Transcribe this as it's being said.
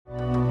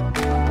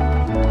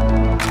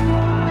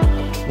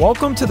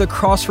Welcome to the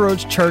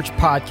Crossroads Church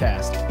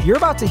podcast. You're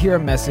about to hear a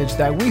message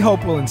that we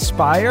hope will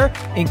inspire,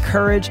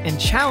 encourage, and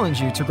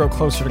challenge you to grow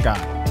closer to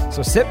God.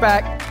 So sit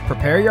back,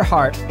 prepare your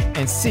heart,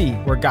 and see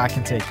where God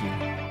can take you.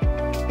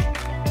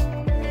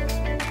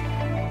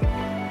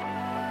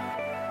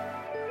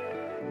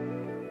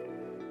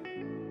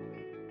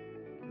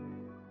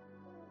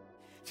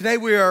 Today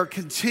we are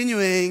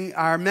continuing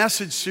our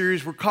message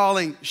series we're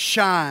calling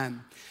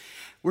Shine.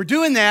 We're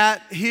doing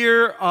that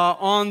here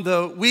on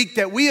the week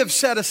that we have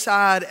set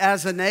aside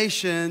as a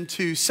nation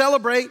to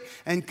celebrate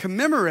and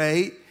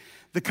commemorate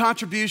the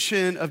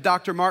contribution of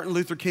Dr. Martin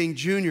Luther King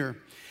Jr.,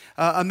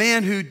 a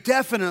man who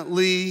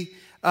definitely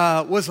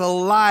was a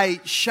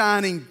light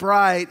shining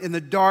bright in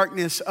the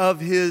darkness of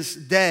his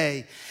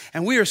day.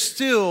 And we are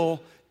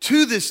still,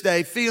 to this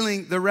day,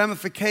 feeling the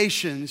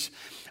ramifications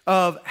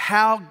of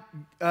how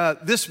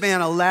this man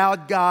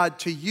allowed God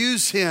to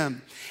use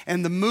him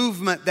and the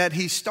movement that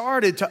he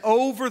started to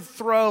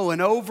overthrow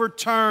and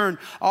overturn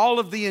all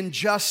of the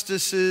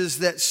injustices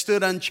that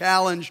stood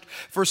unchallenged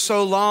for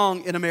so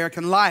long in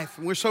American life.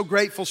 And we're so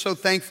grateful, so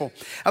thankful.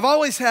 I've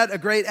always had a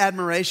great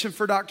admiration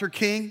for Dr.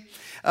 King.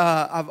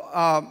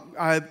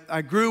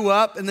 I grew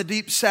up in the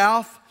Deep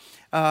South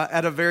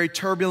at a very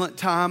turbulent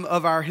time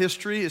of our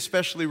history,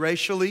 especially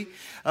racially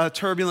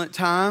turbulent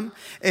time.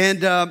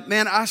 And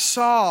man, I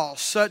saw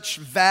such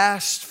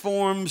vast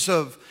forms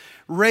of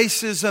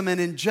racism and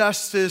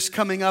injustice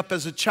coming up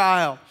as a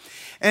child.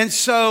 And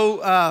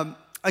so,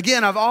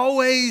 again, I've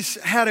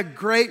always had a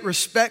great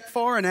respect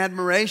for and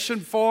admiration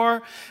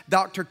for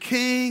Dr.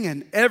 King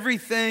and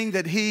everything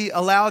that he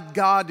allowed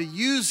God to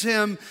use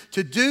him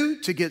to do,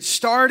 to get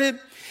started.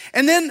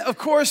 And then, of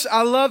course,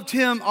 I loved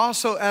him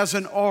also as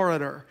an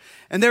orator.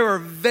 And there were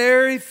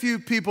very few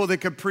people that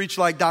could preach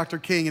like Dr.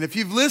 King. And if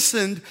you've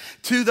listened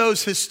to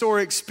those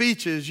historic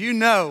speeches, you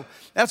know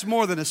that's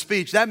more than a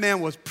speech. That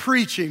man was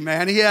preaching,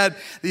 man. He had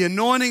the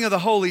anointing of the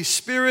Holy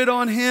Spirit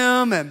on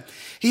him. And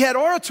he had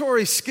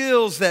oratory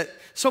skills that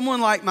someone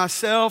like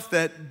myself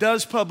that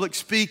does public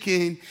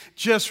speaking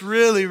just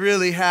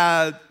really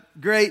had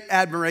great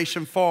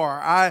admiration for.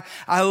 I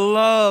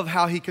love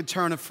how he could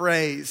turn a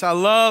phrase. I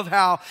love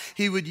how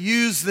he would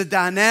use the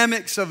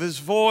dynamics of his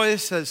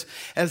voice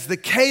as the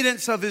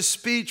cadence of his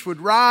speech would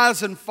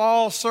rise and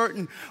fall.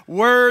 Certain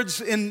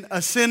words in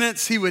a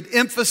sentence he would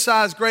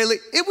emphasize greatly.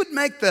 It would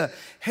make the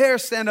hair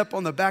stand up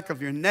on the back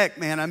of your neck,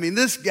 man. I mean,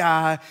 this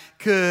guy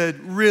could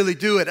really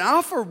do it. And I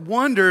often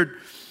wondered,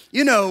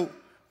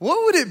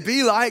 what would it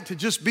be like to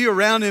just be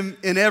around him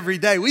in every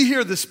day? We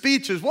hear the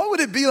speeches. What would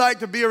it be like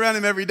to be around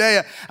him every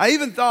day? I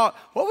even thought,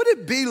 what would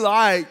it be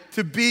like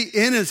to be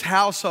in his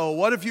household?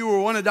 What if you were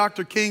one of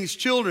Dr. King's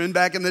children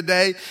back in the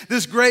day?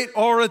 This great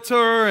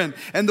orator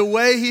and the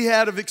way he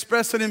had of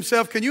expressing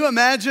himself. Can you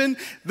imagine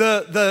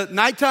the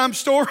nighttime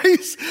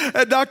stories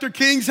at Dr.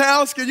 King's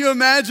house? Can you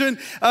imagine?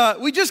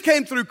 We just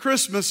came through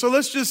Christmas, so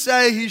let's just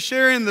say he's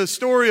sharing the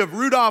story of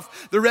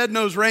Rudolph the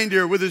Red-Nosed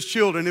Reindeer with his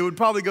children. It would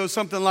probably go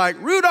something like,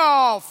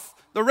 Rudolph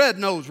the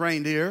red-nosed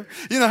reindeer,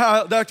 you know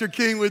how Dr.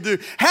 King would do,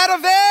 had a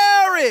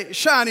very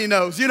shiny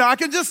nose. I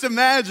can just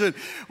imagine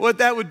what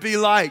that would be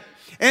like.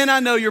 And I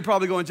know you're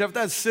probably going, Jeff,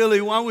 that's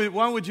silly. Why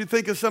would you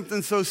think of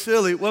something so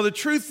silly? Well, the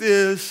truth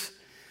is,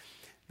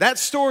 that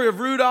story of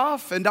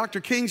Rudolph and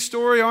Dr. King's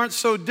story aren't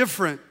so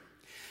different.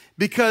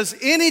 Because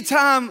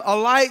anytime a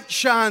light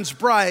shines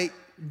bright,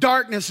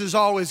 darkness is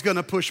always going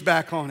to push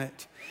back on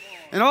it.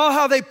 And all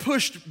how they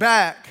pushed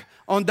back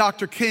on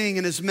Dr. King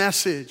and his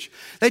message.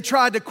 They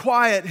tried to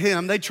quiet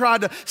him. They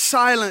tried to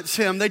silence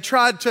him. They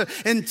tried to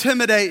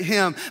intimidate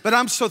him. But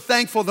I'm so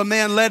thankful the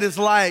man let his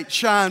light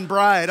shine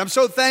bright. I'm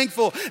so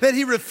thankful that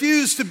he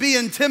refused to be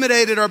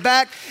intimidated or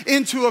backed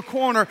into a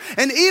corner.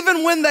 And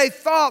even when they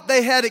thought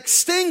they had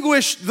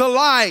extinguished the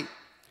light,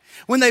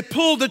 when they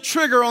pulled the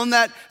trigger on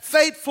that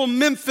fateful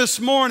Memphis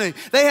morning,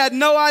 they had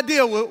no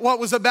idea what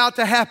was about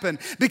to happen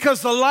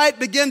because the light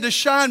began to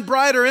shine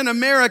brighter in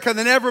America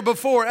than ever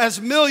before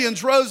as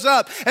millions rose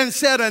up and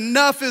said,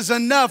 enough is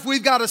enough.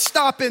 We've got to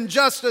stop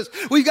injustice.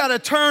 We've got to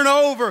turn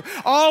over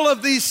all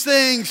of these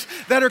things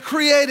that are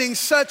creating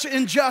such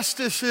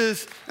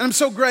injustices. And I'm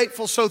so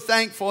grateful, so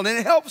thankful. And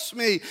it helps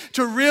me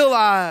to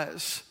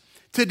realize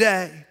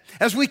today,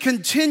 as we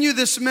continue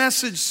this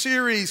message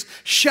series,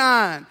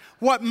 Shine,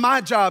 what my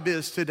job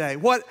is today,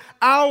 what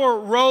our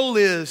role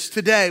is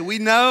today. We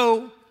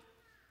know,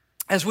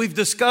 as we've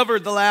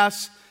discovered the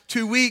last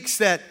 2 weeks,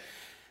 that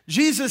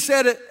Jesus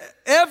said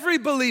every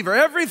believer,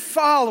 every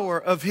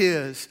follower of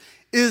his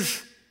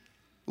is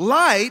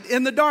light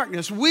in the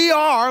darkness. We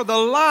are the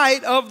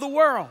light of the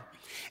world.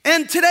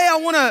 And today I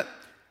want to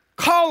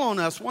call on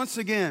us once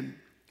again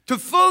to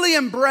fully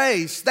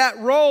embrace that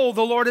role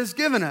the Lord has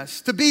given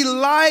us, to be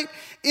light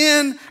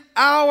in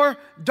our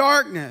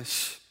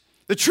darkness.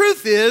 The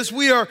truth is,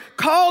 we are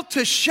called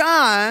to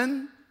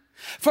shine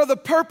for the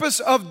purpose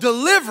of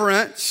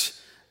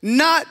deliverance,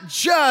 not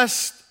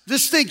just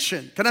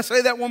distinction. Can I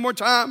say that one more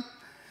time?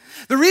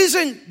 The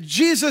reason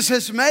Jesus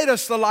has made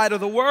us the light of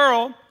the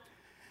world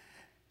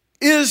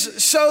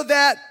is so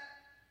that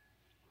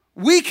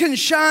we can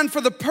shine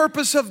for the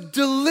purpose of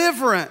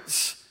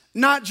deliverance,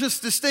 not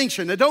just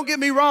distinction. Now, don't get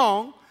me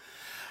wrong.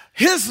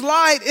 His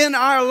light in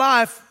our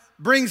life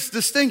brings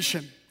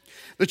distinction.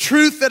 The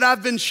truth that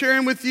I've been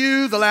sharing with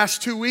you the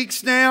last 2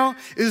 weeks now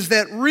is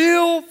that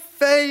real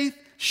faith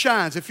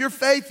shines. If your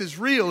faith is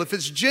real, if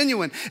it's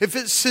genuine, if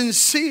it's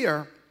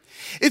sincere,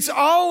 it's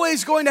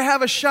always going to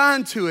have a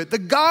shine to it. The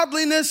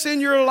godliness in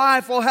your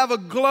life will have a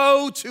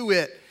glow to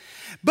it.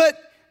 But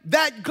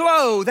that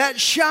glow, that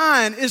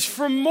shine is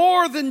for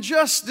more than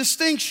just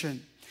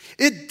distinction.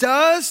 It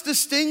does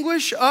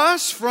distinguish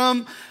us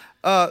from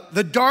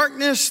the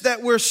darkness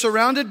that we're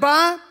surrounded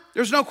by.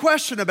 There's no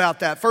question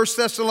about that. 1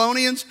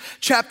 Thessalonians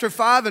chapter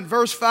 5 and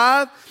verse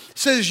 5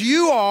 says,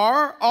 you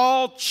are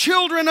all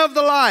children of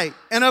the light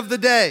and of the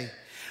day.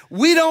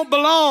 We don't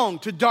belong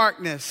to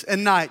darkness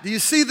and night. Do you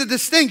see the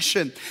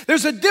distinction?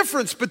 There's a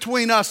difference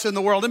between us and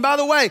the world. And by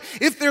the way,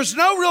 if there's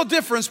no real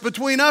difference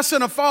between us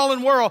and a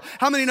fallen world,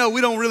 how many know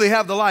we don't really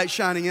have the light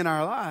shining in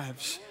our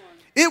lives?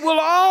 It will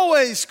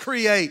always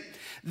create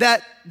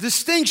that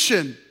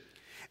distinction.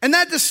 And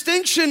that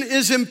distinction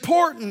is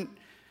important.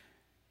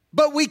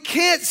 But we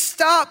can't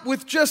stop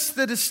with just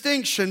the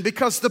distinction,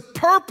 because the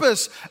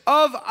purpose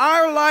of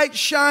our light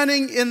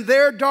shining in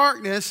their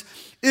darkness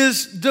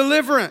is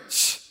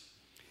deliverance.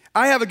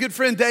 I have a good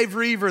friend, Dave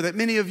Reaver, that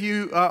many of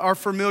you are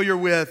familiar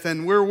with,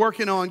 and we're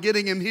working on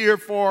getting him here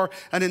for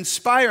an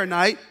Inspire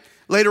Night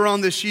later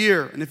on this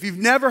year. And if you've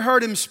never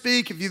heard him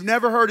speak, if you've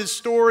never heard his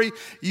story,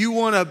 you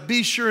want to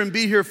be sure and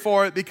be here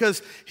for it,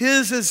 because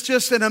his is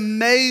just an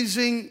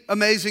amazing,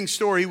 amazing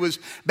story. He was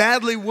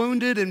badly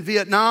wounded in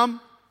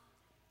Vietnam.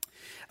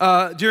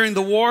 During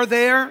the war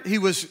there, he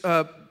was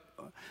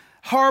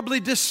horribly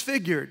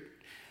disfigured.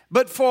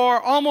 But for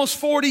almost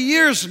 40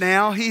 years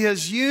now, he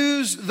has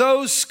used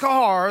those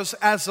scars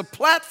as a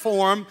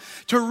platform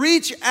to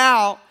reach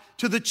out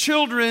to the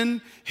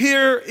children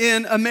here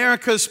in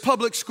America's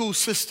public school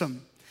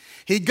system.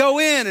 He'd go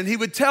in and he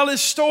would tell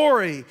his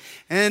story,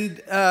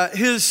 and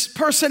his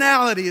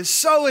personality is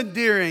so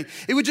endearing.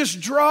 It would just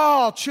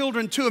draw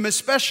children to him,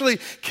 especially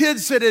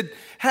kids that had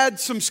had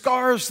some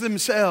scars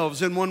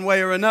themselves in one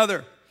way or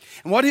another.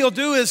 And what he'll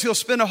do is he'll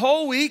spend a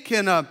whole week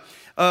in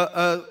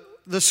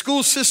the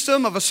school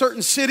system of a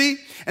certain city,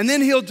 and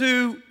then he'll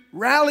do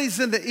rallies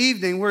in the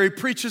evening where he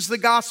preaches the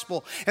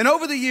gospel. And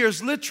over the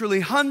years,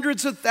 literally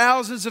hundreds of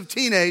thousands of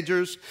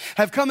teenagers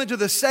have come into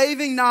the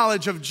saving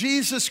knowledge of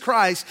Jesus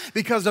Christ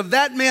because of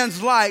that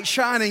man's light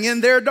shining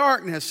in their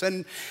darkness.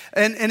 And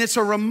it's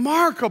a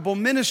remarkable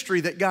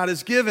ministry that God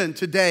has given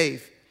to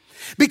Dave.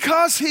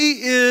 Because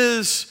he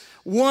is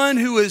one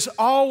who is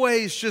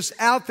always just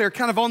out there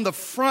kind of on the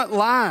front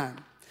line.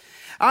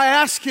 I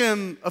asked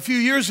him a few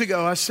years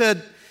ago, I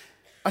said,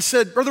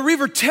 Brother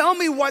Reaver, tell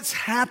me what's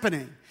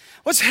happening.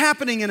 What's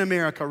happening in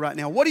America right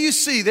now? What do you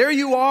see? There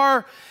you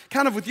are,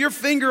 kind of with your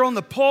finger on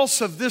the pulse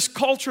of this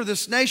culture,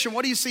 this nation.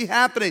 What do you see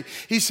happening?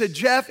 He said,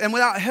 Jeff, and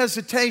without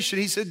hesitation,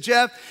 he said,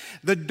 Jeff,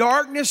 the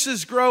darkness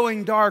is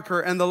growing darker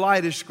and the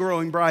light is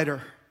growing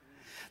brighter.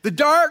 The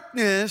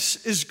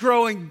darkness is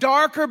growing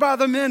darker by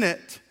the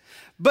minute,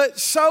 but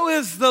so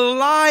is the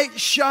light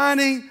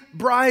shining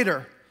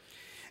brighter.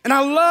 And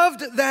I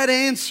loved that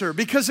answer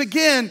because,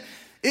 again,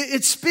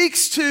 it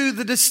speaks to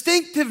the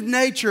distinctive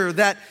nature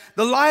that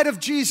the light of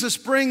Jesus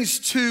brings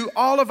to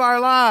all of our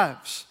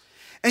lives.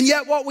 And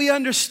yet what we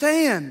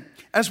understand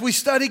as we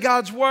study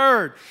God's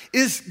Word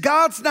is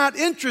God's not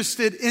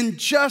interested in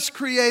just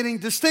creating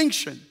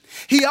distinction.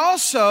 He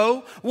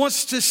also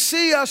wants to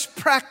see us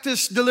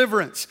practice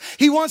deliverance.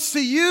 He wants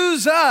to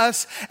use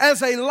us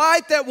as a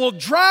light that will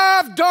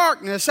drive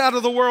darkness out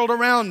of the world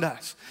around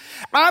us.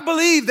 I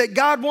believe that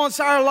God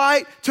wants our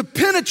light to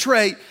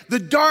penetrate the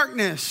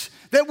darkness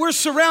that we're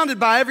surrounded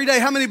by every day.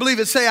 How many believe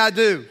it? Say, I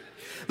do.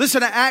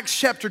 Listen to Acts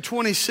chapter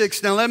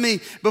 26. Now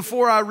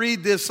before I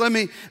read this, let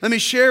me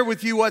share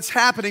with you what's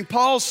happening.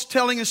 Paul's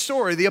telling a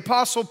story. The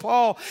Apostle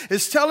Paul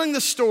is telling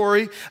the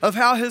story of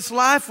how his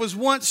life was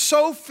once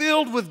so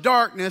filled with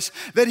darkness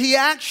that he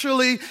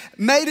actually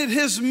made it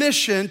his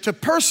mission to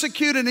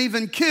persecute and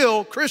even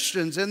kill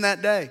Christians in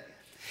that day.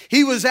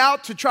 He was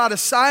out to try to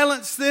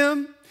silence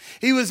them.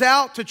 He was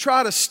out to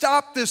try to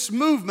stop this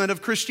movement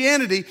of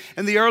Christianity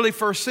in the early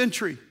first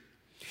century.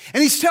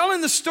 And he's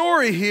telling the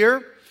story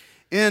here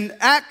in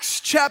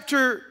Acts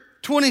chapter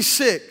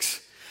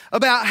 26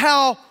 about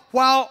how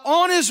while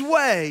on his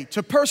way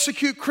to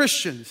persecute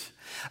Christians,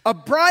 a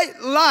bright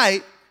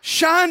light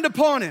shined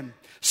upon him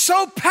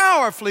so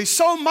powerfully,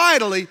 so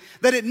mightily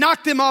that it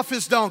knocked him off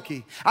his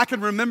donkey. I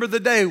can remember the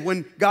day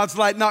when God's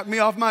light knocked me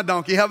off my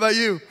donkey. How about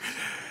you?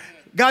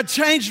 God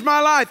changed my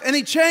life, and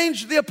he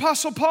changed the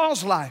Apostle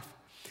Paul's life.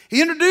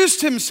 He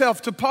introduced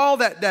himself to Paul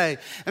that day,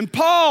 and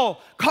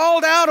Paul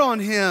called out on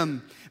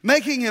him,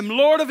 making him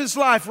Lord of his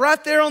life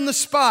right there on the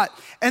spot.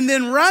 And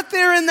then right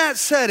there in that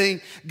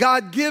setting,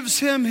 God gives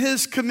him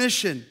his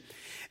commission.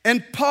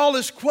 And Paul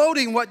is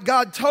quoting what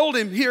God told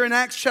him here in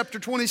Acts chapter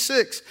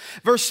 26,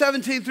 verse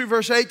 17 through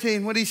verse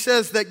 18, when he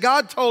says that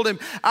God told him,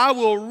 I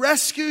will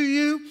rescue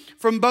you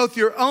from both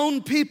your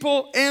own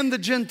people and the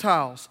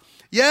Gentiles.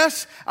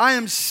 Yes, I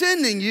am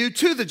sending you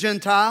to the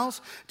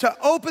Gentiles to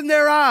open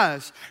their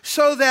eyes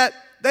so that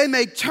they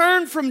may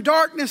turn from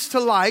darkness to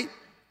light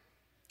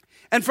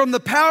and from the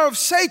power of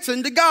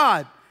Satan to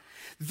God.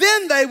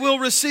 Then they will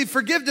receive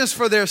forgiveness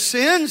for their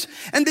sins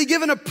and be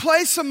given a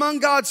place among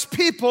God's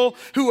people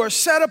who are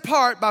set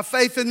apart by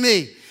faith in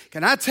me.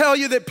 Can I tell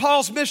you that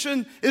Paul's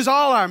mission is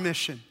all our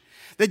mission?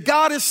 That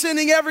God is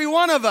sending every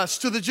one of us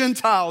to the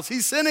Gentiles.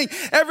 He's sending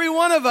every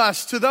one of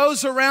us to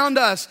those around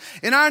us,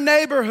 in our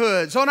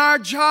neighborhoods, on our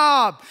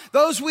job,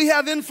 those we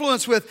have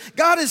influence with.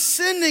 God is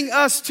sending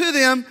us to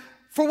them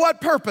for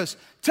what purpose?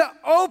 To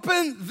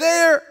open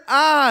their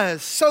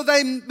eyes so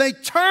they may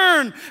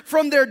turn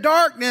from their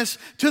darkness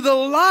to the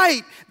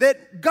light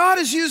that God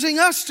is using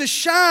us to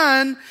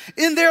shine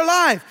in their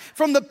life.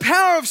 From the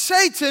power of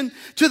Satan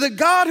to the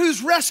God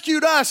who's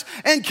rescued us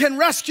and can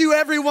rescue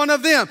every one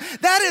of them.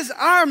 That is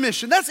our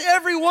mission. That's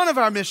every one of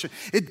our mission.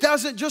 It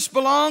doesn't just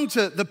belong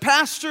to the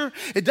pastor.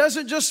 It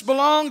doesn't just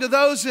belong to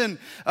those in,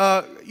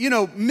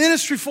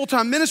 ministry,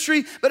 full-time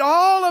ministry. But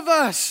all of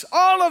us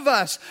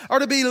are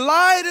to be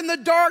light in the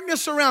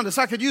darkness around us.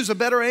 I could use a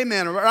better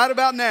amen right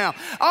about now.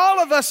 All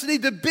of us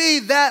need to be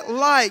that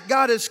light.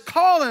 God is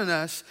calling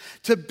us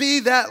to be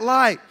that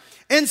light.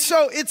 And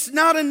so it's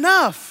not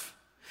enough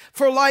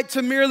for light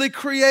to merely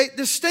create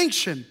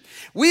distinction.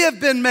 We have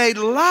been made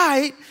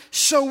light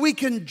so we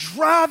can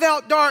drive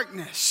out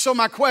darkness. So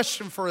my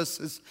question for us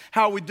is,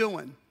 how are we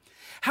doing?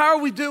 How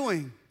are we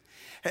doing?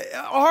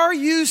 Are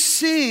you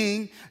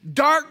seeing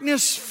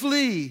darkness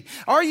flee?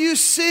 Are you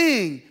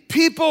seeing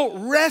people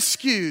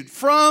rescued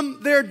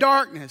from their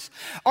darkness?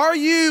 Are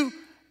you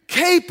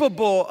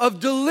capable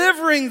of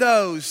delivering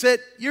those that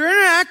you're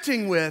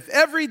interacting with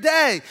every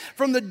day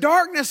from the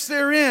darkness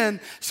they're in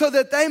so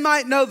that they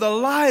might know the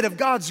light of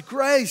God's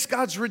grace,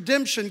 God's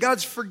redemption,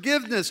 God's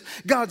forgiveness,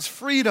 God's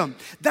freedom?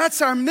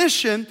 That's our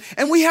mission,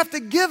 and we have to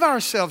give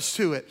ourselves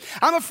to it.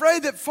 I'm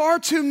afraid that far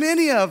too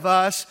many of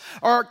us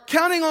are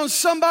counting on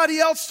somebody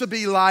else to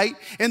be light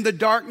in the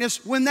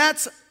darkness when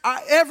that's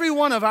every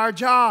one of our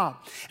job.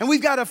 And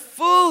we've got to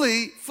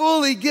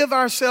fully give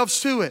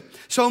ourselves to it.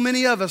 So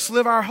many of us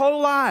live our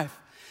whole life,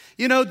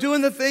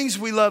 doing the things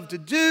we love to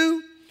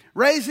do,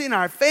 raising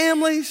our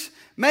families,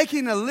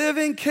 making a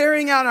living,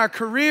 carrying out our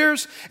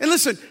careers. And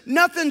listen,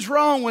 nothing's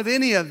wrong with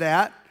any of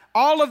that.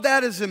 All of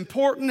that is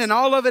important and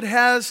all of it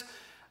has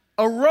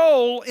a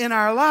role in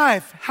our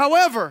life.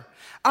 However,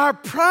 our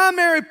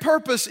primary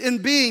purpose in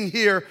being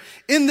here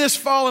in this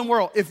fallen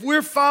world, if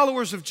we're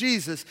followers of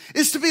Jesus,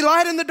 is to be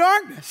light in the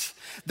darkness.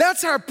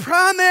 That's our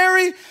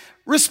primary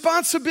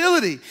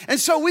responsibility. And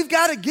so we've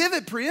got to give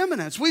it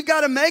preeminence. We've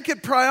got to make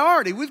it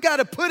priority. We've got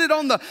to put it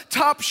on the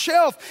top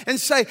shelf and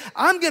say,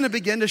 I'm going to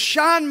begin to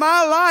shine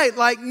my light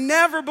like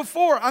never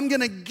before. I'm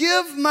going to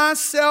give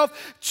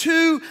myself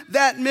to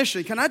that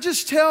mission. Can I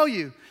just tell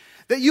you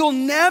that you'll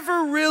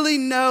never really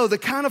know the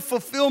kind of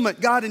fulfillment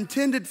God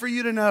intended for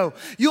you to know.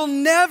 You'll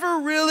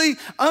never really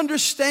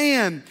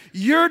understand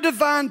your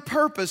divine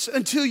purpose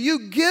until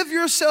you give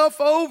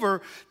yourself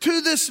over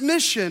to this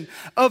mission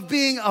of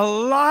being a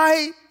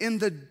light in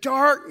the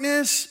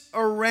darkness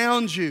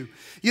around you.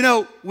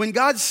 When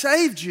God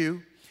saved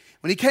you,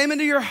 when He came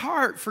into your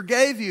heart,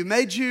 forgave you,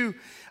 made you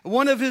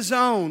one of His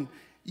own,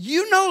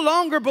 you no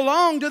longer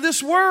belong to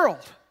this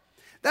world.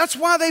 That's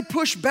why they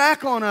push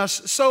back on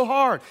us so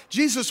hard.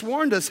 Jesus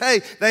warned us,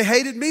 hey, they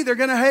hated me, they're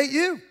going to hate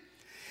you.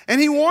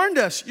 And He warned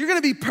us, you're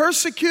going to be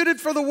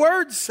persecuted for the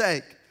word's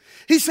sake.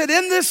 He said,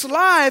 in this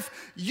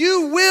life,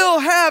 you will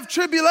have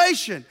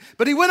tribulation.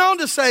 But He went on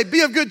to say,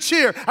 be of good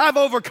cheer, I've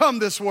overcome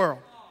this world.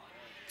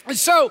 And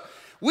so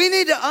we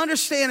need to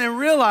understand and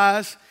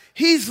realize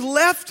He's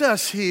left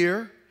us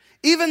here,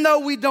 even though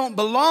we don't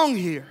belong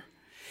here.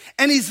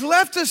 And He's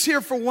left us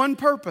here for one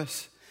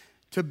purpose,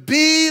 to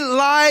be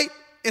light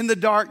in the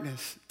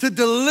darkness, to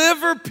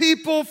deliver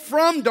people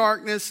from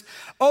darkness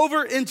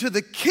over into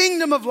the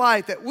kingdom of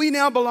light that we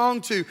now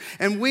belong to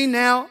and we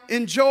now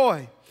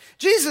enjoy.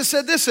 Jesus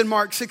said this in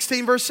Mark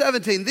 16, verse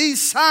 17,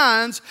 these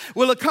signs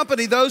will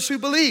accompany those who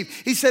believe.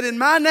 He said, in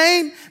my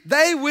name,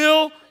 they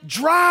will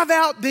drive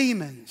out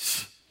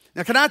demons.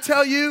 Now, can I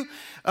tell you,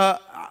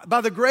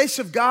 by the grace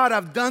of God,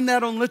 I've done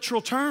that on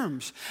literal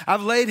terms.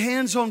 I've laid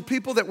hands on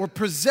people that were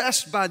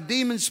possessed by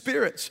demon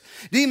spirits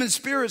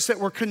that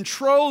were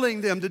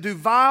controlling them to do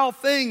vile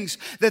things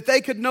that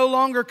they could no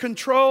longer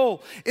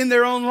control in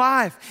their own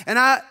life. And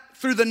I,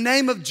 through the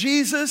name of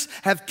Jesus,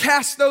 have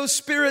cast those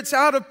spirits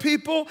out of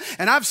people,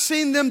 and I've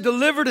seen them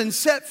delivered and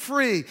set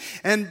free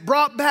and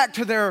brought back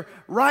to their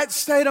right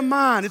state of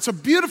mind. It's a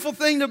beautiful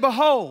thing to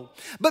behold.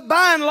 But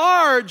by and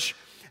large,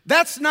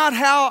 that's not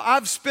how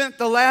I've spent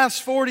the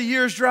last 40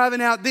 years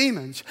driving out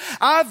demons.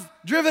 I've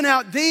driven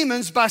out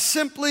demons by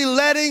simply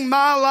letting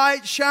my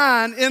light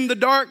shine in the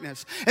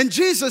darkness. And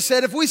Jesus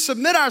said, if we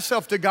submit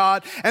ourselves to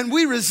God and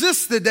we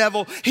resist the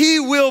devil, he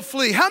will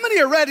flee. How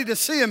many are ready to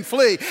see him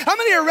flee? How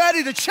many are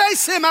ready to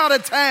chase him out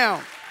of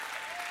town?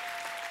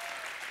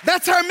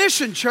 That's our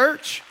mission,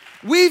 church.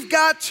 We've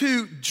got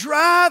to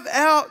drive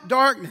out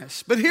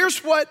darkness. But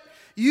here's what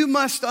you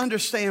must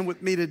understand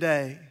with me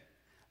today.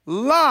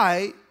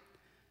 light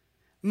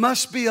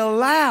must be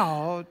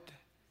allowed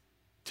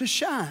to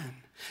shine.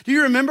 Do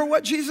you remember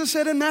what Jesus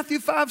said in Matthew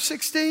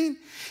 5:16?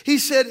 He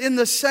said, in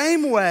the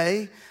same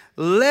way,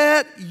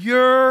 let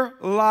your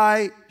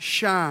light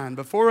shine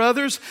before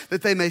others,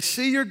 that they may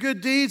see your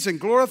good deeds and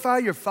glorify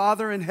your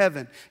Father in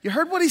heaven. You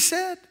heard what he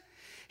said?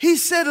 He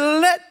said,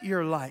 let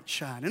your light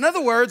shine. In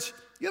other words,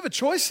 you have a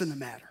choice in the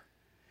matter.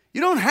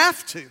 You don't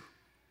have to.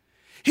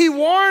 He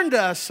warned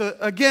us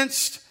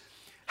against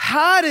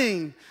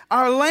hiding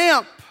our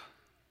lamp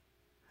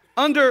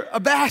under a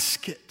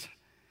basket.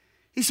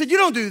 He said, you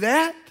don't do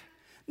that.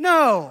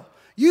 No,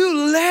 you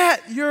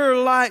let your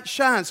light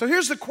shine. So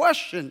here's the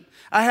question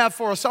I have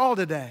for us all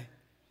today.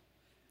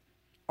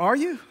 Are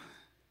you?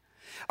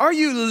 Are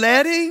you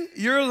letting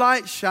your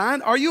light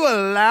shine? Are you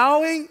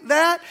allowing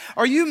that?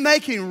 Are you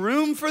making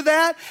room for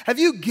that? Have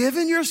you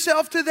given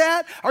yourself to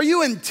that? Are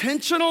you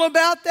intentional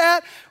about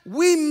that?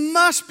 We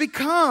must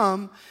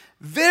become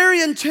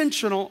very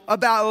intentional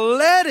about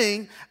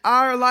letting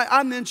our light.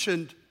 I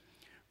mentioned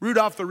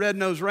Rudolph the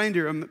Red-Nosed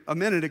Reindeer a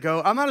minute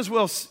ago. I might as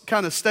well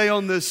kind of stay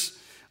on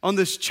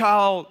this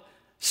child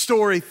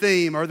story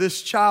theme or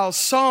this child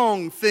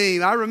song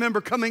theme. I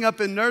remember coming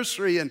up in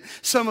nursery, and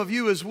some of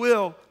you as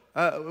will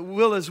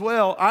as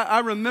well. I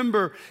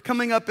remember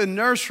coming up in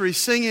nursery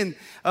singing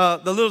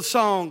the little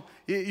song.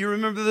 You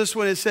remember this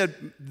one? It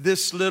said,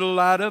 this little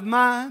light of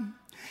mine,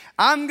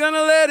 I'm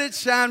gonna let it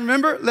shine.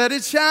 Remember? Let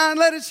it shine,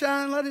 let it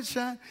shine, let it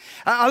shine.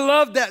 I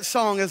loved that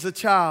song as a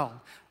child.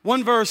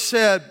 One verse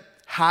said,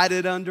 hide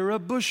it under a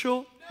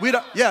bushel. We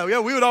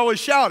would always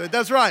shout it.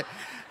 That's right.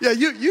 Yeah,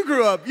 you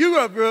grew up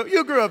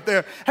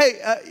there.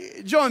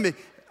 Hey, join me.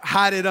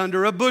 Hide it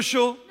under a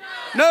bushel.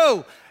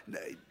 No.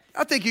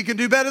 I think you can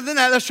do better than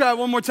that. Let's try it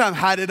one more time.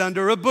 Hide it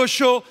under a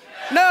bushel.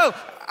 No.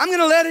 I'm going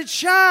to let it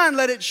shine,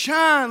 let it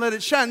shine, let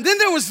it shine. Then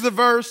there was the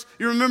verse.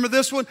 You remember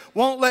this one?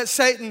 Won't let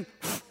Satan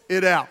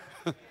it out.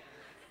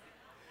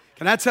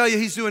 Can I tell you,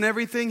 he's doing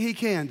everything he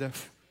can to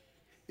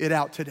it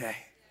out today.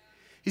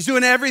 He's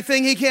doing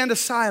everything he can to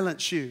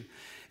silence you,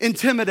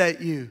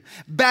 intimidate you,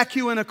 back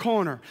you in a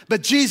corner.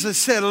 But Jesus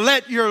said,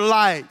 let your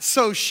light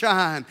so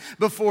shine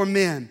before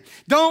men.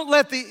 Don't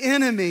let the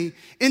enemy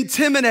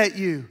intimidate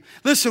you.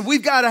 Listen,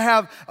 we've got to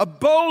have a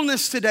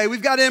boldness today.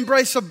 We've got to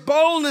embrace a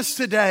boldness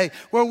today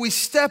where we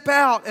step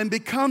out and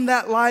become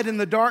that light in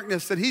the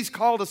darkness that he's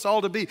called us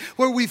all to be,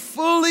 where we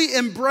fully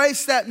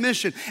embrace that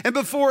mission. And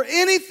before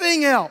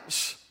anything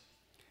else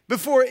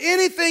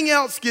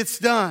gets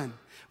done,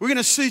 we're going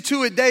to see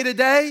to it day to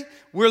day,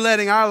 we're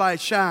letting our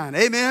light shine.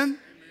 Amen?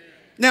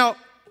 Now,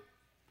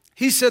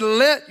 he said,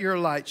 let your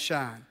light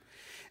shine.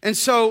 And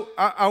so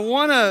I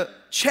want to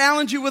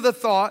challenge you with a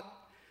thought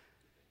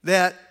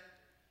that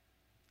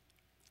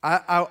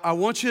I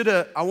want you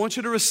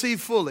to receive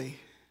fully.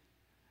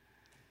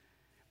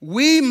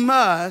 We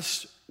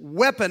must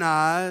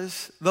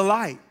weaponize the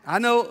light. I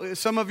know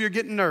some of you are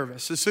getting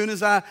nervous as soon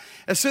as I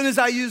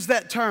use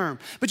that term.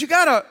 But you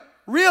got to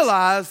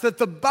realize that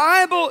the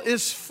Bible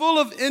is full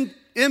of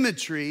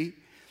imagery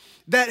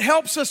that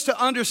helps us to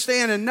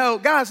understand and know,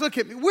 guys, look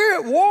at me. We're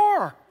at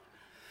war.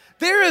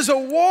 There is a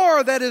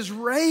war that is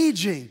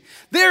raging.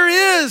 There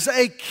is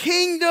a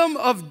kingdom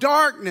of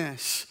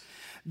darkness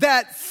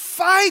that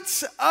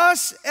fights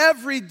us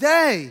every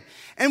day.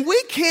 And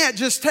we can't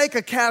just take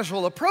a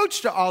casual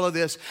approach to all of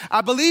this.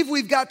 I believe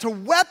we've got to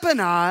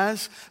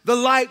weaponize the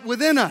light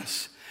within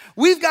us.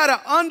 We've got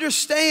to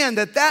understand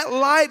that that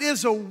light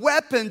is a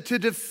weapon to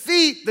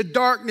defeat the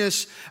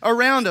darkness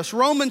around us.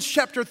 Romans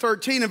chapter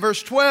 13 and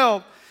verse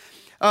 12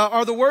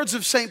 are the words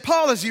of St.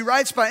 Paul as he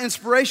writes by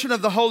inspiration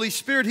of the Holy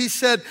Spirit. He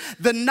said,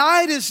 the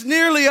night is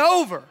nearly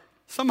over.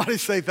 Somebody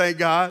say, thank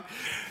God.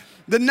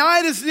 The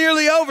night is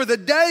nearly over. The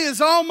day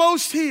is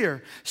almost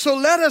here. So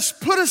let us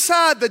put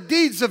aside the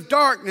deeds of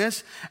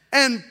darkness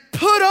and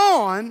put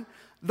on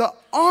the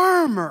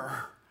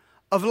armor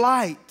of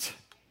light.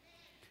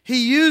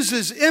 He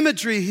uses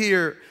imagery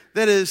here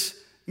that is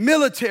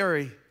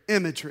military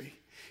imagery.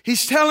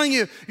 He's telling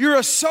you, you're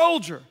a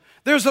soldier.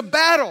 There's a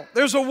battle,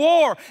 there's a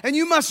war, and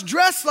you must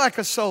dress like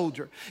a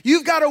soldier.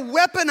 You've got to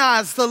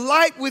weaponize the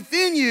light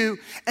within you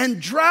and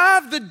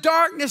drive the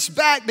darkness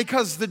back,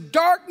 because the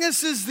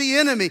darkness is the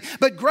enemy.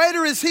 But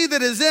greater is he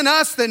that is in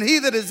us than he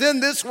that is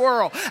in this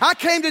world. I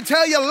came to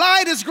tell you,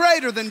 light is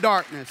greater than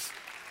darkness.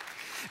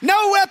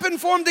 No weapon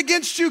formed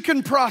against you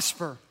can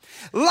prosper.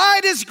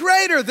 Light is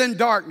greater than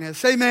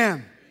darkness.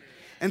 Amen.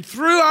 And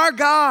through our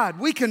God,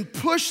 we can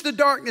push the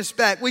darkness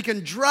back. We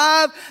can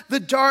drive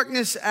the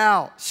darkness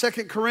out.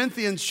 2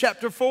 Corinthians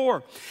chapter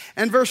 4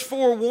 and verse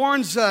 4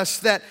 warns us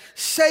that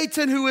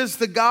Satan, who is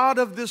the god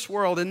of this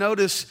world, and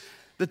notice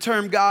the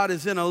term God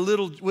is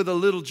with a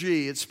little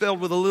g. It's spelled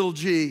with a little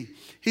g.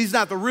 He's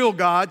not the real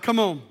God. Come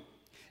on.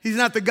 He's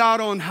not the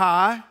God on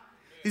high.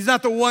 He's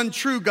not the one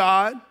true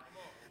God.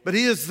 But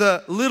he is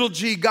the little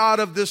g God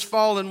of this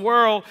fallen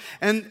world.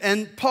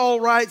 And Paul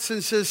writes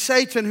and says,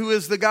 Satan, who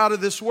is the God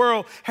of this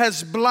world,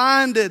 has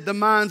blinded the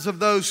minds of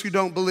those who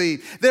don't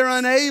believe. They're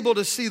unable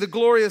to see the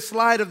glorious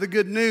light of the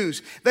good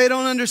news. They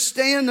don't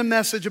understand the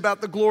message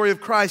about the glory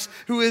of Christ,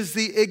 who is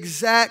the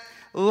exact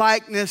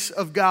likeness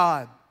of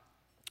God.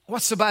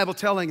 What's the Bible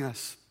telling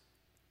us?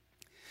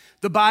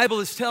 The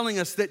Bible is telling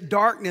us that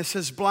darkness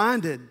has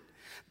blinded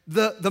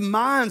the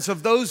minds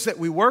of those that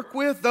we work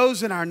with,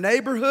 those in our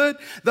neighborhood,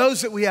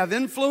 those that we have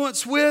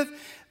influence with.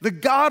 The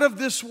God of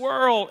this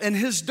world and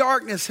his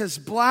darkness has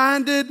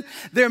blinded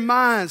their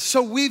minds.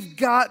 So we've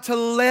got to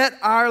let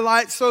our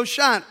light so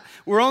shine.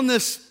 We're on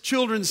this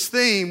children's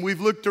theme.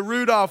 We've looked to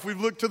Rudolph. We've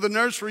looked to the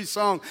nursery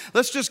song.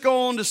 Let's just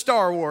go on to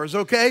Star Wars,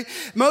 okay?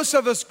 Most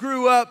of us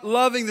grew up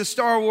loving the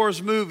Star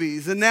Wars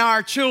movies, and now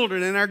our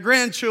children and our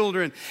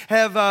grandchildren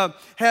have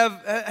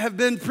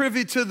been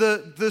privy to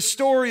the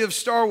story of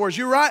Star Wars.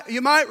 You're right.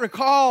 You might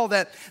recall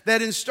that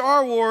in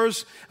Star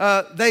Wars,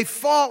 they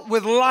fought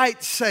with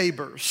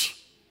lightsabers.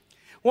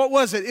 What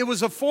was it? It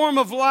was a form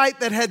of light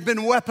that had been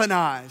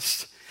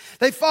weaponized.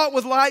 They fought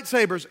with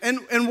lightsabers.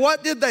 And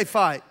what did they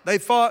fight? They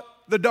fought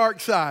the dark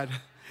side.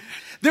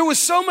 There was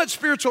so much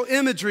spiritual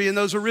imagery in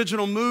those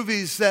original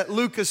movies that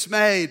Lucas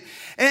made.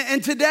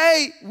 And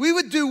today, we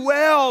would do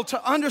well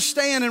to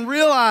understand and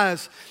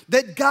realize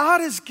that God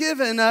has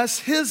given us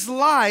his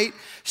light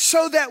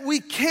so that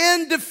we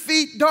can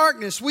defeat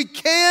darkness. We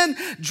can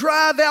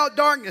drive out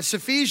darkness.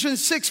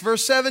 Ephesians 6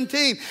 verse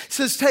 17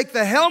 says, take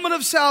the helmet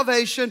of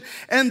salvation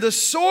and the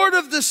sword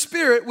of the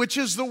Spirit, which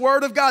is the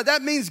word of God.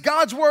 That means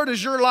God's word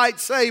is your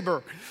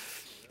lightsaber.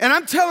 And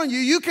I'm telling you,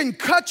 you can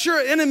cut your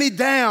enemy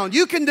down.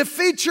 You can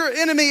defeat your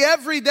enemy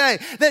every day.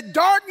 That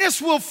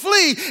darkness will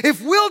flee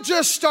if we'll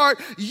just start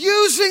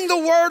using the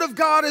word of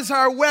God as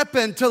our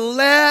weapon to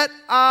let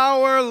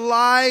our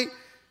light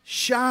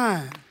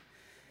shine.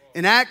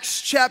 In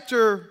Acts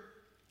chapter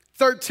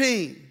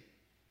 13,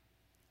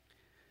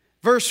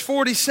 verse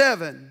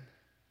 47,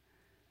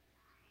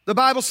 the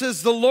Bible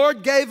says, the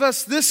Lord gave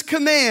us this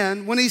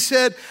command when he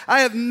said,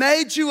 I have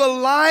made you a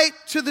light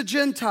to the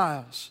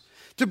Gentiles,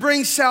 to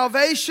bring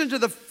salvation to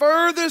the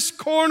furthest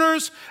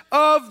corners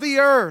of the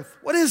earth.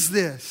 What is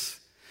this?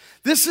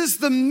 This is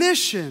the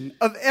mission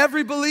of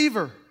every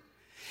believer.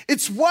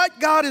 It's what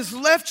God has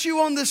left you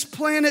on this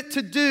planet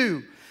to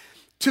do,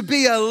 to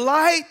be a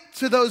light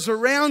to those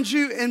around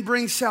you and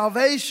bring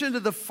salvation to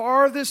the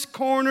farthest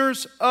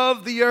corners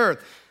of the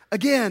earth.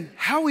 Again,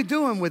 how are we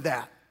doing with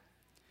that?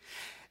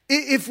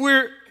 If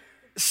we're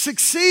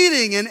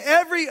succeeding in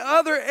every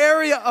other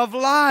area of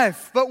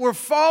life, but we're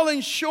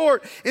falling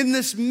short in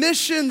this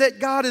mission that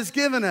God has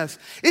given us,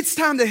 it's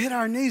time to hit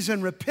our knees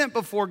and repent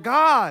before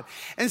God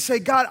and say,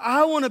 God,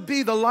 I want to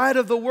be the light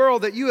of the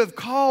world that you have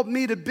called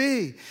me to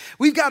be.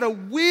 We've got to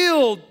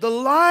wield the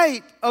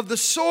light of the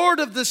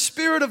sword of the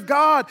Spirit of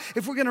God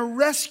if we're going to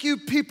rescue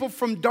people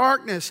from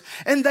darkness.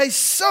 And they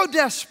so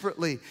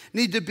desperately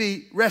need to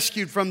be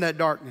rescued from that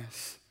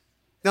darkness.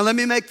 Now, let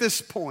me make this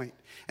point.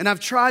 And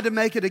I've tried to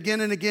make it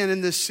again and again in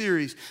this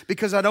series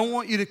because I don't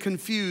want you to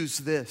confuse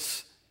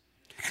this.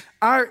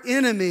 Our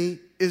enemy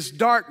is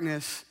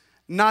darkness,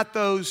 not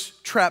those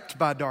trapped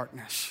by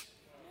darkness.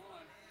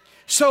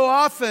 So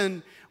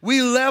often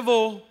we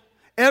level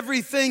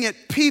everything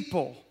at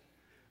people,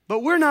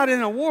 but we're not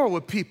in a war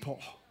with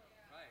people.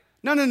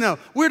 No.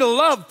 We're to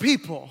love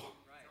people.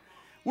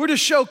 We're to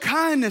show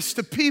kindness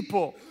to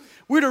people.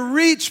 We're to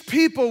reach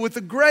people with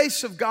the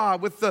grace of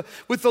God, with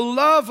the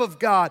love of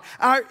God.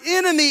 Our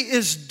enemy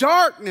is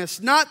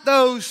darkness, not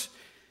those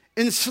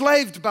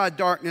enslaved by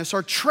darkness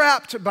or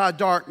trapped by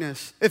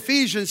darkness.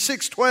 Ephesians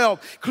 6:12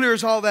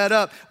 clears all that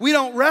up. We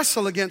don't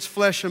wrestle against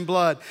flesh and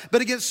blood,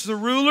 but against the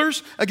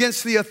rulers,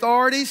 against the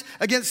authorities,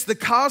 against the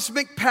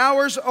cosmic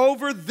powers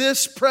over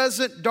this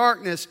present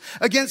darkness,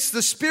 against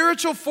the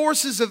spiritual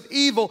forces of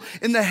evil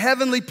in the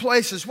heavenly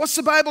places. What's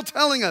the Bible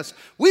telling us?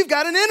 We've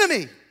got an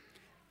enemy.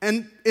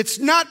 And it's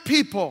not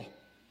people.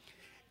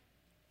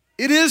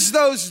 It is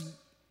those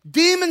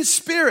demon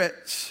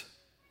spirits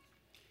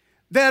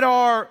that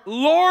are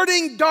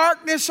lording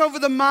darkness over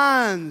the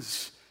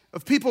minds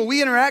of people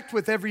we interact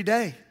with every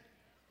day.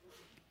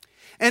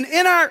 And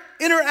in our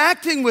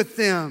interacting with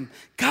them,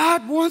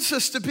 God wants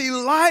us to be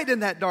light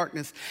in that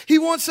darkness. He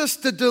wants us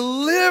to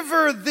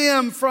deliver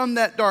them from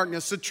that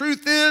darkness. The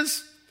truth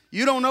is,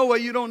 you don't know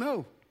what you don't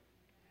know.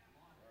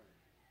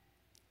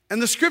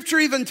 And the scripture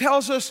even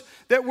tells us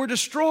that we're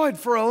destroyed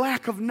for a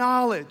lack of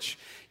knowledge.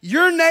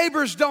 Your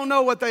neighbors don't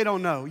know what they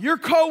don't know. Your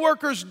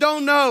coworkers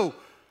don't know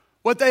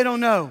what they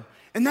don't know.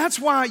 And that's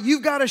why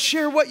you've got to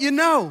share what you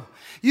know.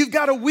 You've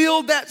got to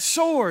wield that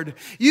sword.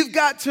 You've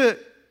got to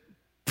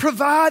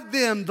provide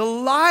them the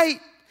light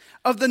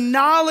of the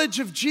knowledge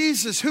of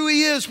Jesus, who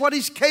he is, what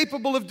he's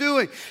capable of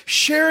doing,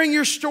 sharing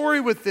your story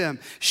with them,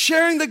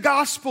 sharing the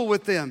gospel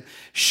with them,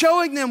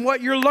 showing them what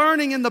you're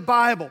learning in the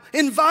Bible,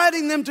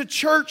 inviting them to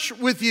church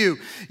with you.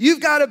 You've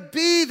got to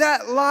be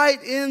that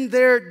light in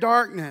their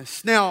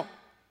darkness. Now,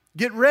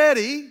 get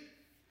ready,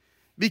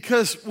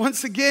 because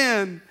once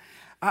again,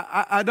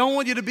 I don't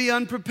want you to be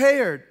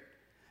unprepared.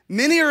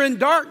 Many are in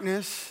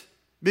darkness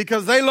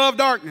because they love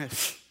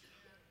darkness.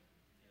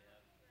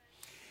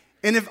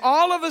 And if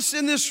all of us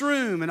in this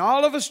room and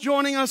all of us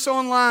joining us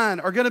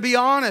online are going to be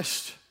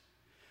honest,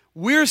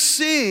 we're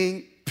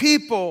seeing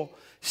people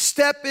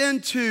step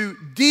into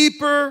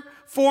deeper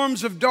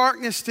forms of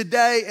darkness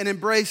today and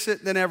embrace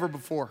it than ever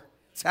before.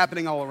 It's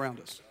happening all around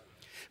us.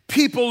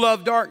 People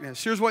love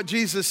darkness. Here's what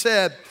Jesus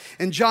said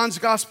in John's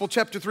Gospel,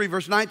 chapter 3,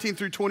 verse 19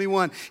 through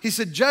 21. He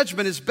said,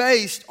 judgment is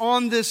based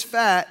on this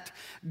fact.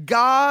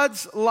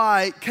 God's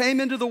light came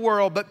into the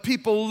world, but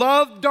people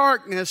loved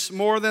darkness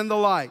more than the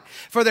light,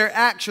 for their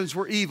actions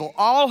were evil.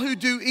 All who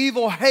do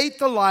evil hate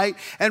the light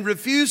and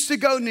refuse to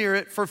go near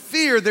it for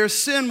fear their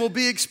sin will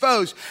be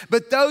exposed.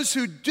 But those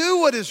who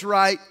do what is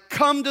right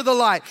come to the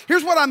light.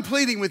 Here's what I'm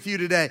pleading with you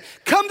today.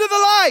 Come to the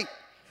light.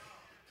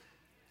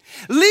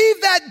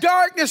 Leave that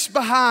darkness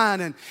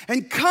behind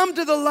and come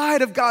to the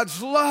light of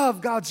God's love,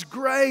 God's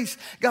grace,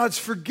 God's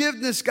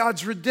forgiveness,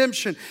 God's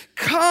redemption.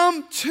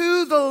 Come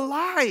to the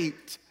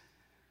light.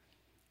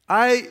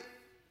 I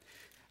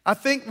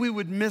think we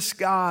would miss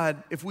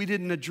God if we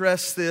didn't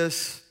address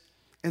this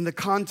in the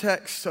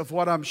context of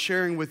what I'm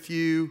sharing with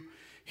you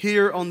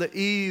here on the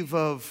eve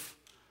of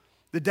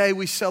the day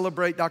we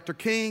celebrate Dr.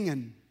 King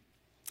and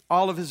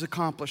all of his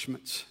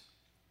accomplishments.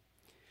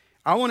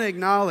 I want to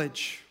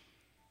acknowledge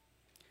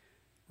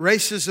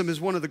racism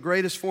is one of the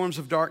greatest forms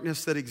of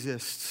darkness that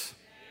exists.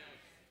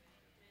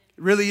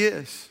 It really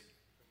is.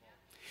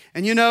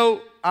 And you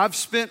know, I've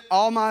spent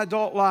all my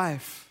adult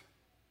life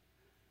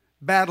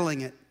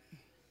battling it.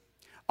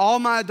 All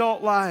my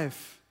adult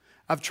life,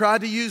 I've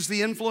tried to use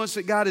the influence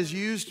that God has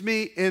used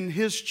me in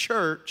His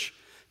church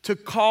to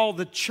call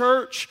the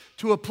church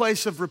to a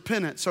place of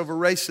repentance over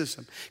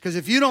racism. Because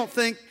if you don't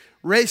think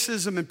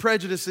racism and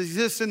prejudice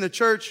exists in the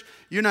church,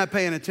 you're not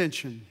paying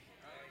attention.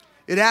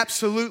 It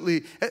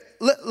absolutely,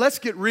 let's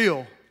get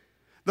real.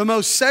 The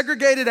most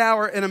segregated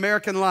hour in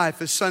American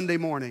life is Sunday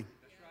morning.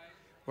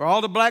 Where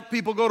all the black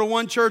people go to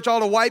one church, all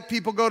the white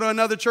people go to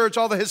another church,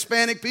 all the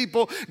Hispanic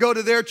people go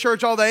to their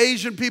church, all the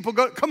Asian people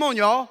go. Come on,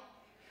 y'all.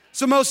 It's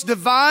the most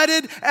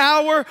divided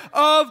hour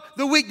of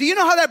the week. Do you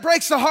know how that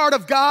breaks the heart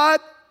of God?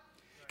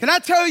 Can I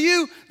tell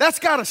you, that's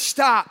got to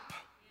stop.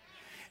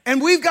 And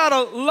we've got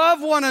to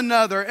love one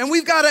another, and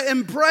we've got to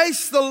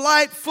embrace the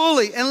light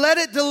fully and let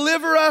it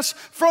deliver us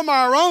from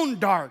our own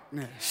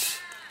darkness.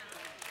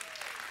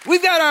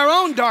 We've got our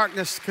own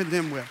darkness to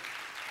contend with.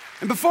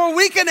 And before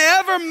we can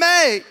ever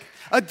make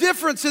a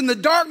difference in the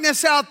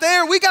darkness out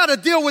there, we got to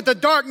deal with the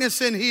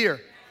darkness in here.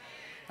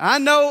 I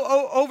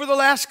know over the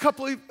last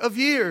couple of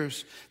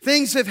years,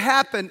 things have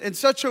happened in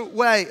such a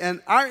way,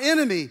 and our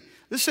enemy,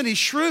 listen, he's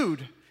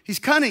shrewd, he's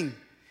cunning.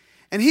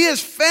 And he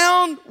has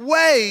found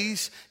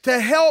ways to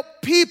help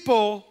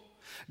people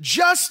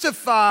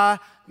justify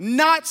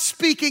not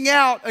speaking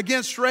out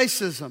against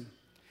racism.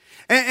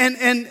 And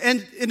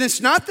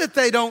it's not that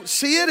they don't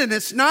see it, and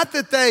it's not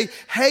that they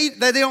hate,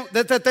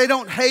 that they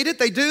don't hate it.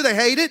 They do, they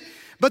hate it,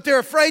 but they're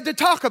afraid to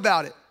talk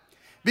about it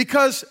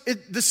because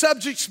the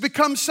subject's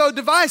become so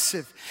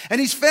divisive. And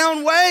he's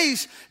found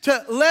ways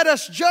to let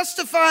us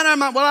justify in our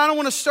mind, well, I don't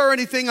want to stir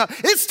anything up.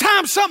 It's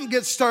time something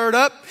gets stirred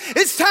up.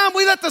 It's time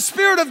we let the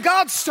Spirit of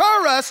God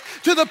stir us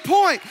to the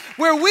point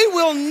where we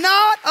will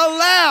not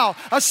allow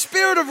a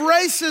spirit of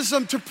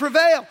racism to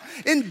prevail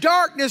in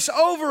darkness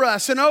over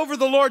us and over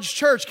the Lord's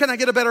church. Can I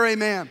get a better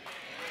amen?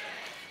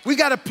 We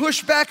got to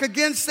push back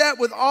against that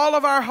with all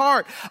of our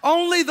heart.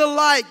 Only the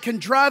light can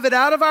drive it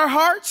out of our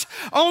hearts.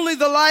 Only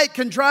the light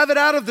can drive it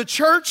out of the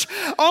church.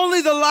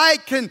 Only the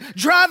light can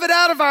drive it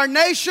out of our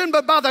nation.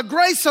 But by the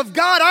grace of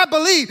God, I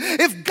believe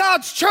if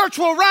God's church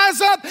will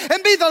rise up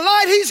and be the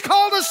light He's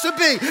called us to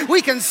be,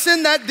 we can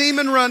send that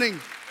demon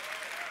running.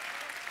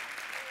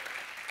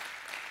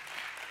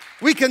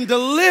 We can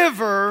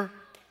deliver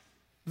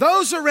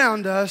those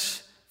around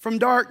us from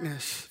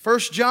darkness. 1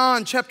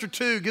 John chapter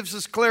 2 gives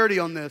us clarity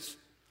on this.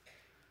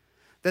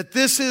 That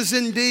this is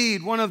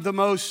indeed one of the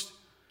most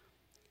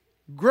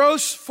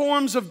gross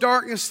forms of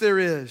darkness there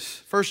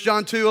is. 1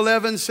 John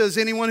 2:11 says,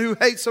 anyone who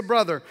hates a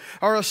brother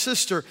or a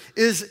sister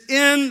is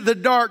in the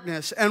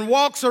darkness and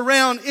walks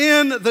around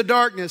in the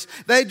darkness.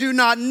 They do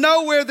not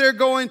know where they're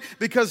going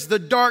because the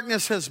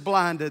darkness has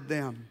blinded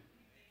them.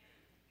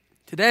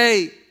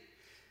 Today,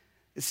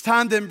 it's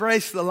time to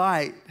embrace the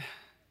light.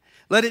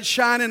 Let it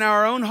shine in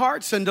our own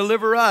hearts and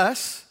deliver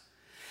us.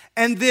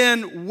 And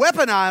then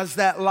weaponize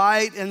that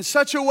light in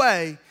such a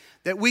way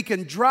that we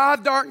can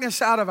drive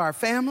darkness out of our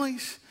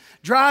families,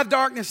 drive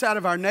darkness out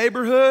of our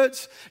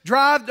neighborhoods,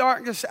 drive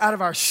darkness out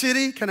of our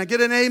city. Can I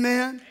get an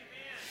amen?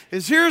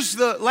 Here's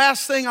the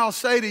last thing I'll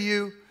say to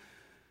you.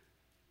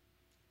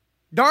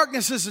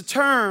 Darkness is a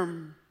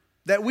term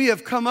that we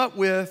have come up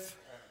with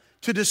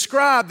to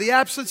describe the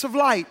absence of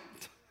light.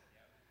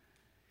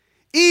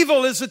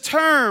 Evil is a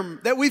term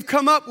that we've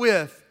come up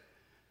with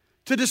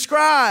to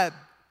describe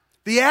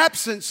the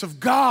absence of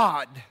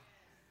God.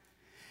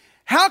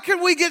 How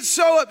can we get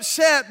so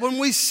upset when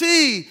we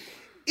see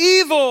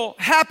evil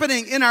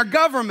happening in our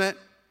government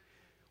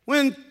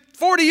when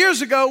 40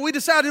 years ago we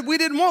decided we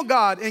didn't want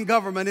God in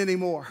government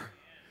anymore?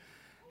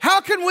 How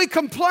can we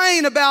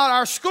complain about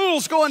our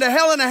schools going to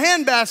hell in a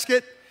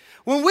handbasket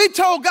when we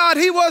told God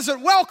He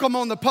wasn't welcome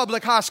on the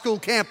public high school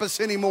campus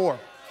anymore?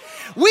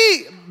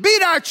 We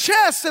beat our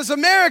chests as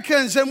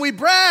Americans and we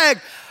brag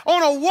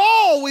on a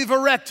wall we've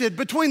erected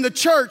between the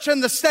church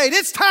and the state.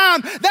 It's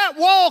time that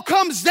wall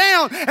comes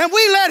down and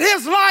we let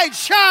His light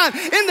shine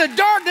in the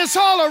darkness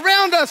all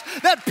around us,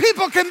 that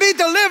people can be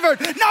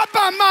delivered, not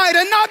by might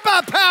and not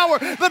by power,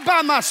 but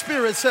by my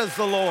Spirit, says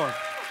the Lord.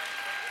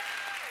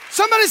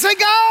 Somebody say,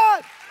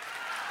 God.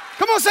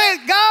 Come on, say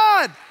it.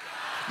 God,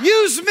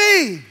 use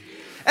me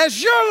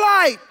as your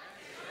light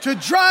to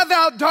drive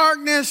out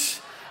darkness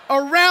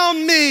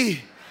around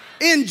me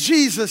in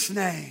Jesus'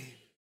 name.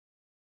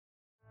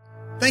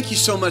 Thank you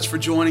so much for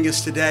joining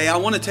us today. I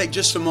want to take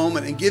just a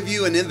moment and give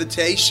you an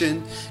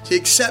invitation to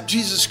accept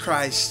Jesus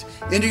Christ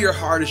into your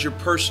heart as your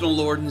personal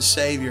Lord and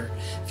Savior.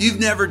 If you've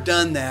never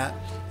done that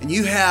and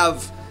you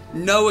have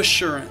no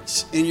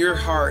assurance in your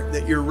heart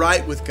that you're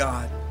right with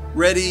God,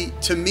 ready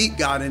to meet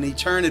God in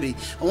eternity,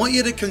 I want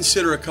you to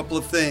consider a couple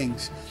of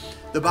things.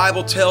 The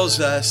Bible tells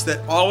us that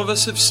all of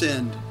us have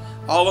sinned.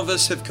 All of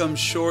us have come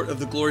short of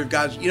the glory of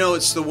God. You know,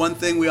 it's the one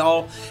thing we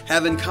all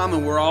have in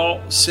common. We're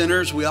all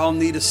sinners. We all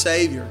need a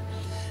Savior.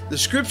 The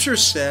Scripture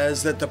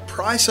says that the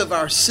price of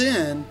our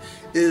sin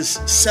is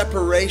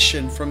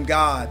separation from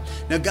God.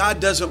 Now,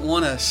 God doesn't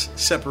want us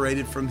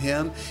separated from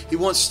Him. He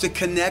wants to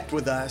connect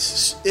with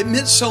us. It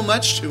meant so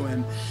much to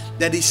Him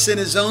that He sent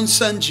His own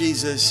Son,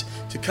 Jesus,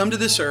 to come to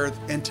this earth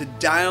and to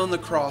die on the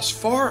cross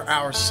for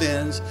our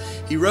sins.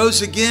 He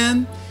rose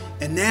again,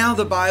 and now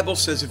the Bible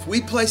says if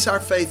we place our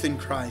faith in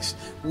Christ,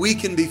 we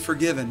can be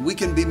forgiven. We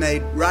can be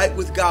made right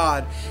with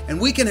God, and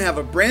we can have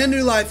a brand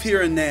new life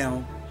here and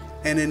now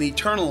and an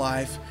eternal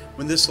life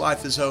when this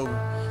life is over.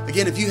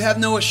 Again, if you have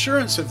no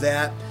assurance of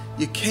that,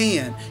 you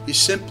can. You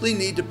simply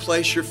need to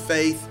place your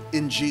faith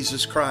in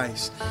Jesus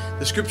Christ.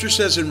 The Scripture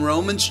says in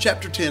Romans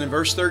chapter 10 and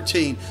verse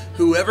 13,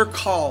 whoever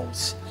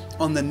calls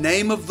on the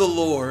name of the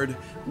Lord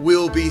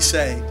will be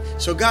saved.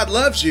 So God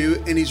loves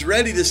you and He's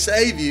ready to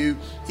save you.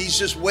 He's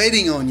just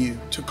waiting on you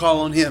to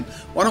call on Him.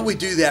 Why don't we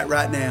do that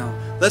right now?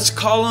 Let's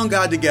call on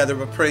God together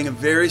by praying a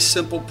very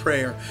simple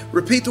prayer.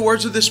 Repeat the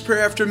words of this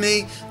prayer after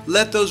me.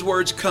 Let those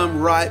words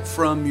come right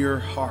from your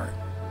heart.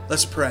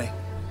 Let's pray.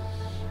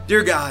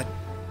 Dear God,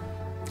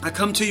 I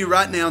come to you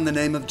right now in the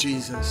name of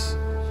Jesus.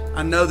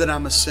 I know that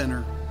I'm a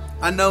sinner.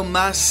 I know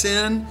my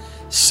sin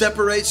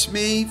separates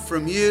me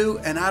from you,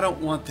 and I don't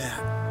want that.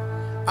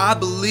 I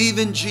believe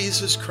in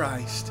Jesus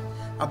Christ.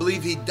 I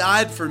believe He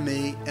died for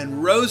me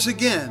and rose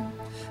again.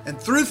 And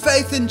through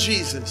faith in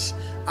Jesus,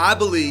 I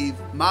believe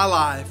my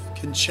life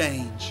can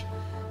change.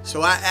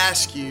 So I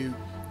ask you,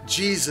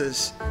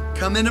 Jesus,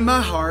 come into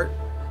my heart,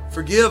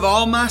 forgive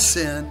all my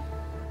sin,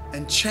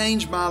 and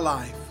change my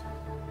life.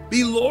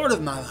 Be Lord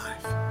of my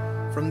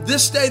life. From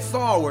this day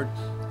forward,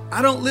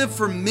 I don't live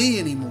for me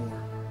anymore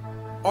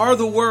or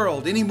the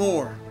world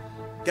anymore.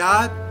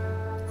 God,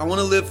 I want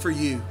to live for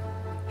you.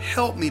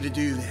 Help me to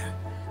do that.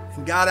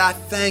 And God, I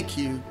thank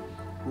you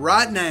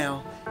right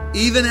now,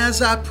 even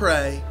as I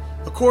pray,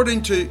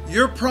 according to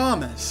your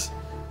promise,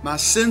 my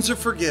sins are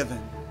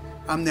forgiven.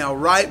 I'm now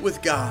right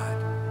with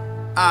God.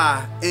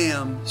 I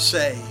am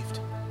saved.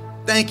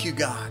 Thank you,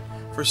 God,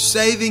 for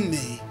saving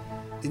me.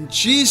 In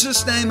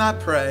Jesus' name I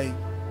pray.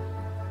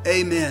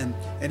 Amen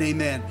and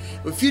amen.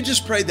 If you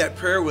just prayed that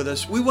prayer with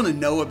us, we want to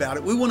know about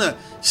it. We want to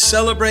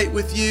celebrate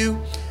with you.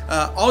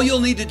 All you'll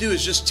need to do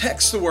is just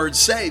text the word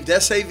SAVED,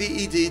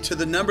 S-A-V-E-D, to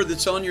the number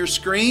that's on your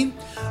screen,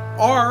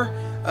 or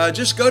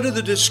just go to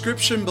the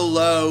description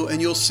below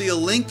and you'll see a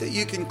link that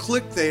you can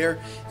click there,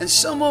 and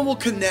someone will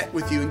connect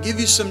with you and give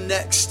you some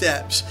next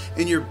steps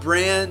in your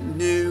brand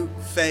new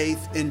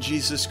faith in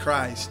Jesus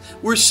Christ.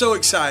 We're so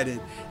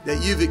excited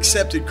that you've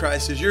accepted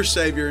Christ as your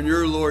Savior and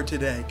your Lord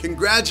today.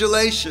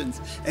 Congratulations,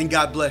 and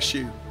God bless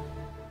you.